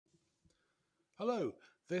Hello,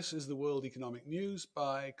 this is the World Economic News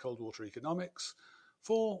by Coldwater Economics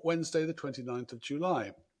for Wednesday the 29th of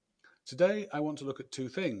July. Today I want to look at two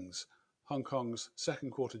things: Hong Kong's second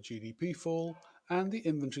quarter GDP fall and the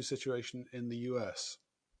inventory situation in the US.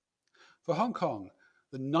 For Hong Kong,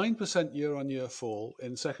 the 9% year-on-year fall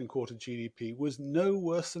in second quarter GDP was no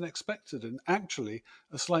worse than expected and actually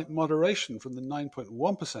a slight moderation from the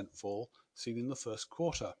 9.1% fall seen in the first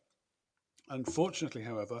quarter. Unfortunately,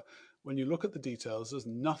 however, when you look at the details, there's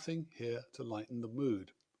nothing here to lighten the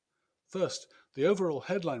mood. First, the overall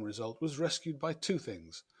headline result was rescued by two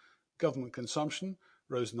things. Government consumption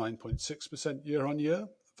rose 9.6% year-on-year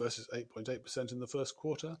versus 8.8% in the first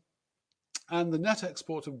quarter, and the net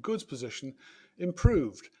export of goods position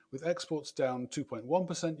improved, with exports down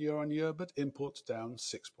 2.1% year-on-year, but imports down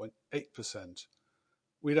 6.8%.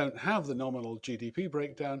 We don't have the nominal GDP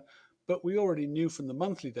breakdown, but we already knew from the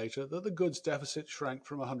monthly data that the goods deficit shrank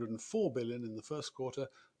from 104 billion in the first quarter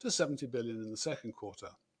to 70 billion in the second quarter.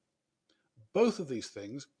 Both of these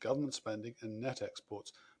things, government spending and net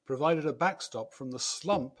exports, provided a backstop from the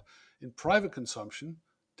slump in private consumption,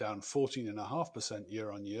 down 14.5%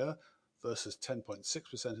 year-on-year versus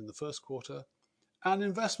 10.6% in the first quarter, and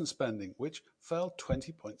investment spending, which fell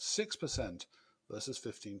 20.6% versus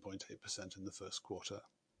 15.8% in the first quarter.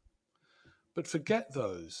 But forget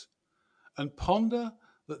those and ponder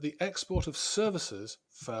that the export of services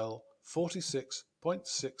fell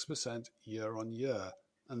 46.6% year-on-year,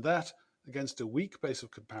 and that against a weak base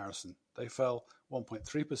of comparison. They fell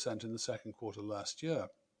 1.3% in the second quarter last year.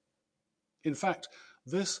 In fact,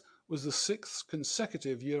 this was the sixth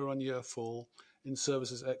consecutive year-on-year fall in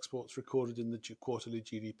services exports recorded in the quarterly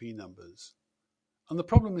GDP numbers. And the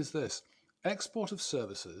problem is this: export of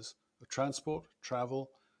services, of transport,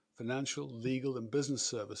 travel, financial, legal and business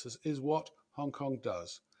services is what Hong Kong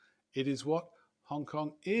does. It is what Hong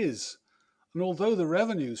Kong is. And although the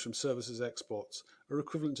revenues from services exports are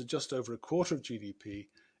equivalent to just over a quarter of GDP,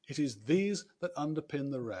 it is these that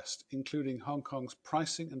underpin the rest, including Hong Kong's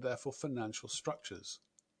pricing and therefore financial structures.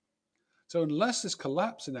 So unless this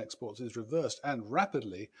collapse in exports is reversed, and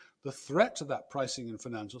rapidly, the threat to that pricing and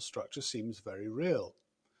financial structure seems very real.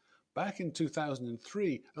 Back in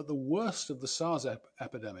 2003, at the worst of the SARS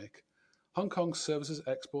epidemic, Hong Kong's services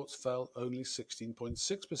exports fell only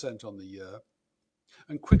 16.6% on the year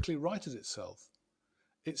and quickly righted itself.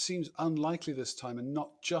 It seems unlikely this time, and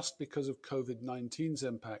not just because of COVID-19's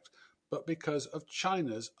impact, but because of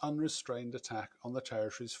China's unrestrained attack on the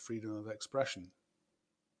territory's freedom of expression.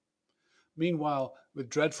 Meanwhile, with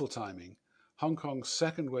dreadful timing, Hong Kong's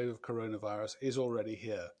second wave of coronavirus is already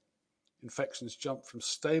here. Infections jumped from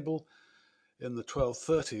stable in the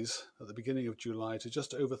 1230s at the beginning of July to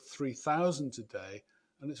just over 3,000 today,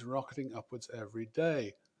 and it's rocketing upwards every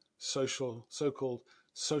day. So-called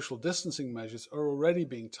social distancing measures are already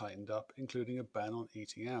being tightened up, including a ban on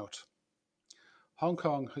eating out. Hong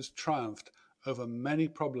Kong has triumphed over many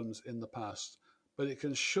problems in the past, but it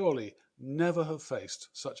can surely never have faced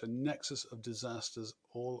such a nexus of disasters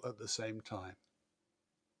all at the same time.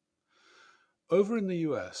 Over in the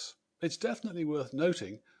US, it's definitely worth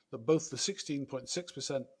noting that both the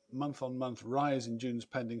 16.6% month-on-month rise in June's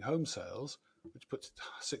pending home sales, which puts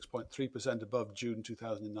 6.3% above June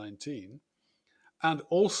 2019, and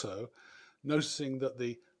also noticing that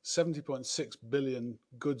the 70.6 billion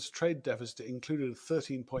goods trade deficit included a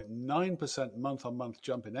 13.9% month-on-month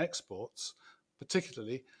jump in exports,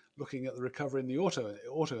 particularly looking at the recovery in the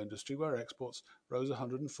auto industry, where exports rose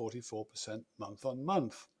 144%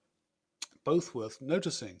 month-on-month. Both worth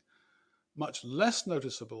noticing. Much less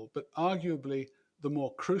noticeable, but arguably the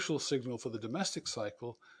more crucial signal for the domestic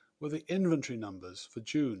cycle, were the inventory numbers for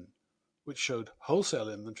June, which showed wholesale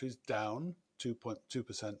inventories down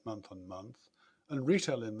 2.2% month-on-month and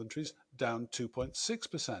retail inventories down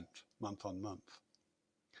 2.6% month-on-month.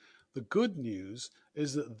 The good news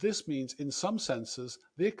is that this means, in some senses,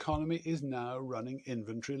 the economy is now running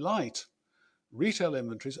inventory light. Retail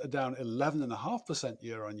inventories are down 11.5%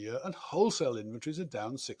 year-on-year, and wholesale inventories are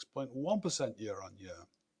down 6.1% year-on-year.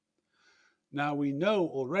 Now, we know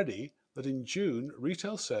already that in June,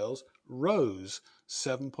 retail sales rose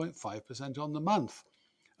 7.5% on the month,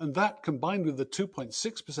 and that, combined with the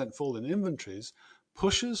 2.6% fall in inventories,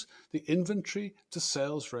 pushes the inventory to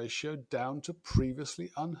sales ratio down to previously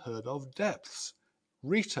unheard of depths.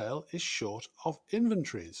 Retail is short of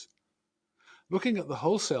inventories. Looking at the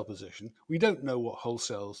wholesale position, we don't know what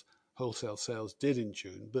wholesale sales did in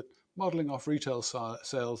June, but modelling off retail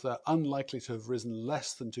sales, they're unlikely to have risen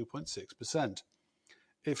less than 2.6%.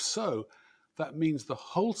 If so, that means the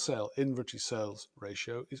wholesale inventory sales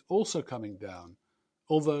ratio is also coming down,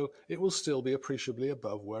 although it will still be appreciably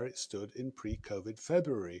above where it stood in pre-COVID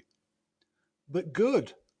February. But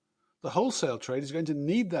good! The wholesale trade is going to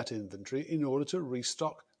need that inventory in order to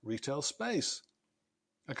restock retail space.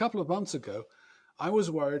 A couple of months ago, I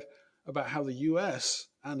was worried about how the US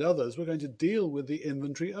and others were going to deal with the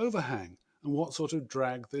inventory overhang and what sort of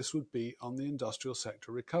drag this would be on the industrial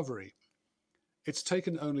sector recovery. It's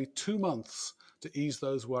taken only 2 months to ease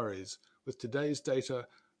those worries, with today's data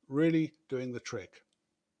really doing the trick.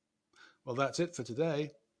 Well, that's it for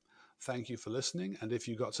today. Thank you for listening, and if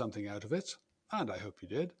you got something out of it, and I hope you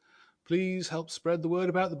did, please help spread the word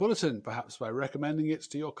about the Bulletin, perhaps by recommending it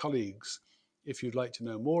to your colleagues. If you'd like to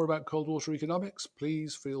know more about cold water economics,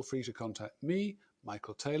 please feel free to contact me,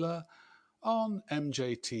 Michael Taylor, on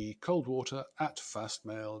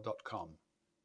mjtcoldwater@fastmail.com.